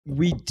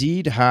we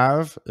did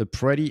have a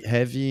pretty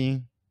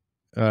heavy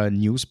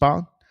news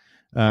part.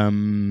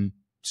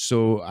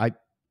 So I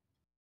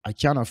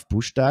kind of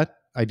pushed that.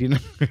 I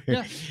didn't.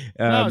 Yeah.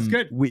 No, it's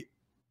good.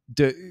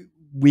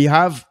 We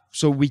have,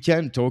 so we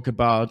can talk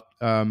about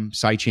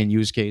sidechain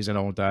use case and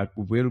all that.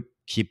 We will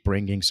keep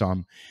bringing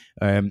some.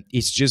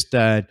 It's just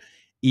that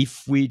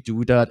if we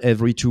do that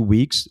every 2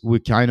 weeks, we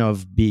kind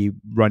of be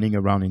running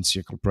around in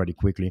circle pretty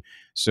quickly.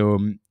 So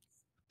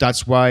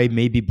that's why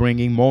maybe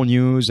bringing more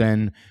news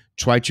and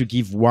try to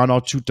give one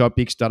or two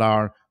topics that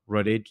are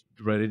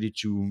related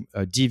to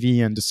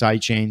Divi and the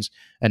side chains,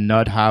 and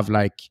not have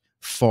like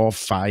 4 or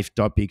 5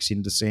 topics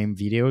in the same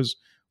videos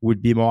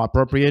would be more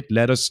appropriate.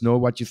 Let us know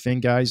what you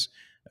think, guys.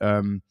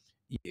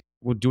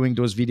 We're doing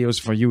those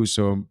videos for you,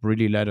 so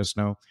really let us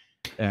know.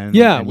 And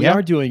we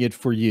are doing it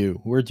for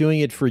you. We're doing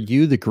it for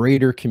you, the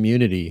greater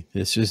community.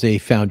 This is a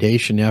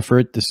foundation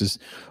effort. This is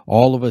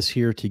all of us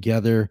here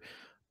together,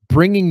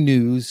 bringing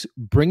news,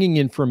 bringing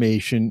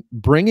information,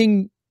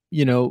 bringing,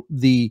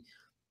 the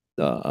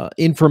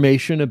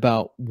information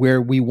about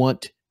where we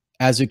want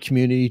as a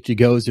community to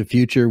go as a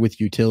future with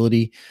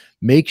utility.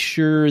 Make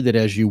sure that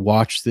as you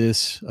watch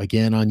this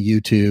again on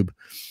YouTube,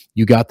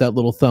 you got that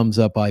little thumbs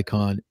up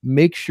icon.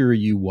 Make sure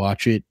you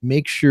watch it.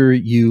 Make sure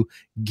you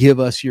give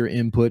us your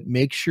input.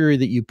 Make sure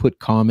that you put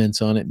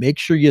comments on it. Make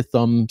sure you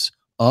thumbs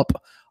up.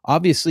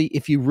 Obviously,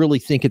 if you really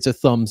think it's a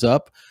thumbs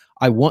up,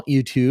 I want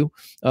you to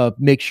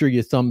make sure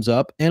you thumbs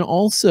up, and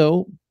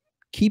also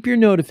keep your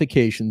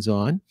notifications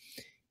on.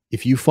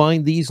 If you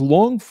find these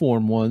long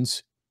form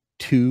ones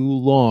too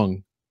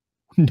long,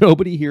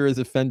 nobody here is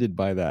offended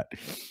by that.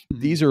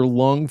 These are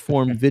long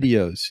form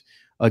videos.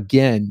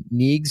 Again,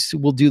 Neegs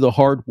will do the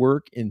hard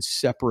work in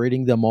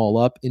separating them all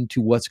up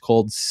into what's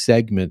called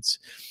segments.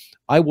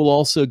 I will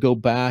also go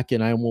back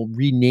and I will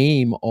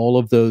rename all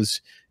of those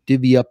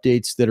Divi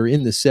updates that are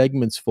in the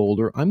segments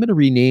folder. I'm going to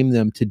rename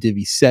them to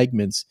Divi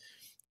segments.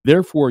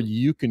 Therefore,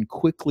 you can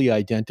quickly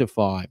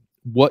identify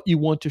what you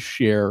want to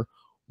share,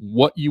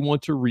 what you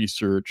want to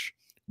research,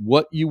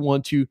 what you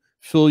want to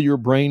fill your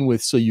brain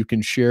with so you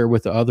can share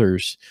with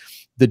others.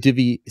 The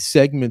Divi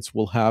segments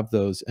will have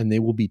those, and they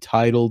will be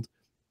titled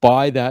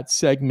by that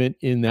segment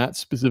in that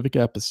specific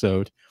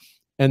episode.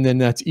 And then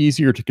that's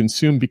easier to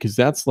consume because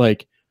that's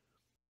like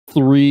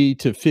 3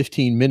 to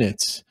 15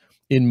 minutes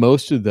in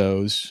most of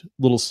those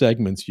little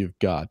segments you've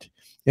got.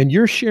 And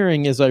you're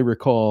sharing, as I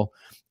recall,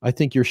 I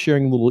think you're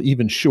sharing little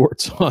even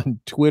shorts on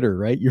Twitter,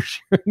 right? You're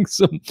sharing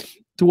some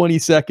 20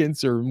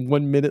 seconds or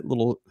 1 minute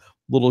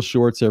little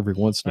shorts every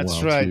once in a while.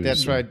 That's right. Too,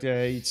 that's right.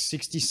 It's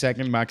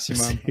 60-second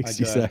maximum.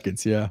 60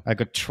 seconds, yeah. I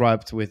got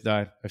trapped with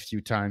that a few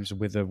times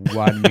with a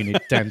 1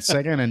 minute 10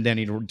 second, and then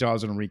it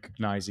doesn't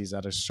recognize it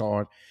as a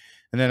short,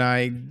 and then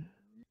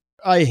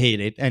I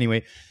hate it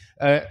anyway.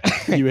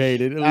 You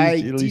hate it.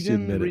 I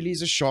didn't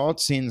release a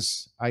short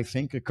since I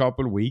think a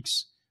couple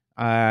weeks.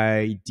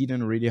 I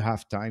didn't really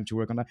have time to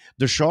work on that.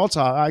 The shorts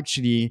are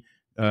actually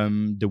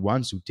the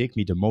ones who take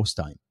me the most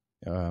time.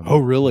 Oh,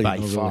 really? By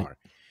far. Really?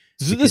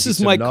 So this is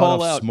my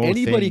call out.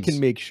 Anybody can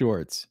make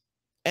shorts.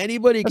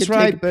 Anybody can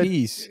take a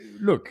piece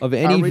of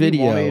any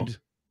video.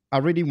 I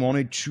really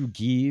wanted to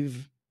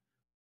give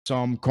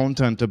some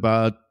content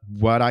about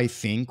what I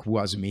think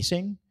was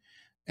missing,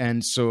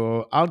 and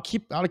so I'll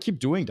keep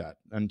doing that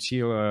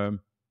until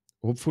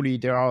hopefully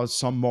there are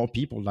some more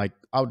people. Like,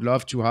 I would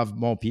love to have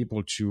more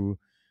people to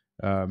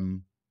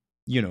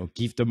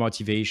give the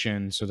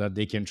motivation so that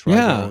they can try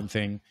their own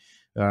thing.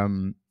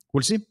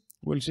 We'll see.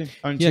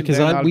 Until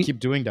then, I'll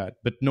keep doing that,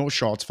 but no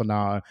shorts for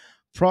now.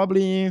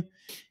 Probably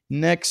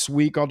next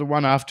week or the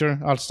one after,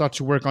 I'll start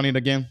to work on it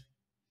again.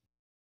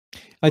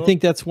 I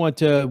think that's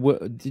what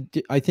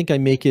I think I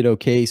make it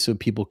okay so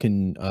people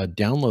can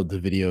download the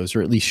videos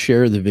or at least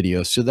share the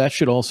videos. So that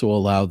should also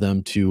allow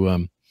them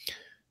to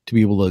be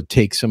able to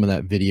take some of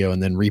that video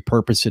and then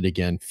repurpose it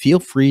again.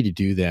 Feel free to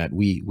do that.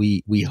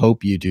 We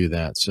hope you do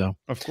that. So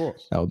of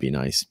course, that would be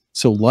nice.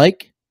 So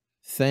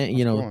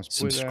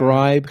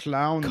subscribe,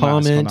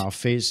 comment on our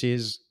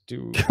faces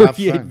to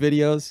create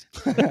videos.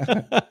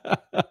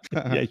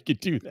 Yeah, you could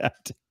do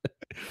that.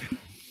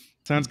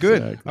 Sounds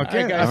good. Exactly.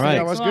 Okay, guys, all right,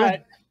 that was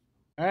good.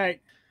 All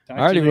right,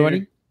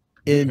 everybody.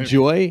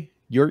 Enjoy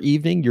your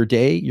evening, your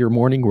day, your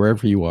morning,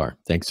 wherever you are.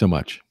 Thanks so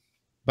much.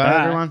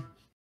 Bye.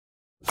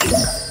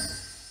 Everyone.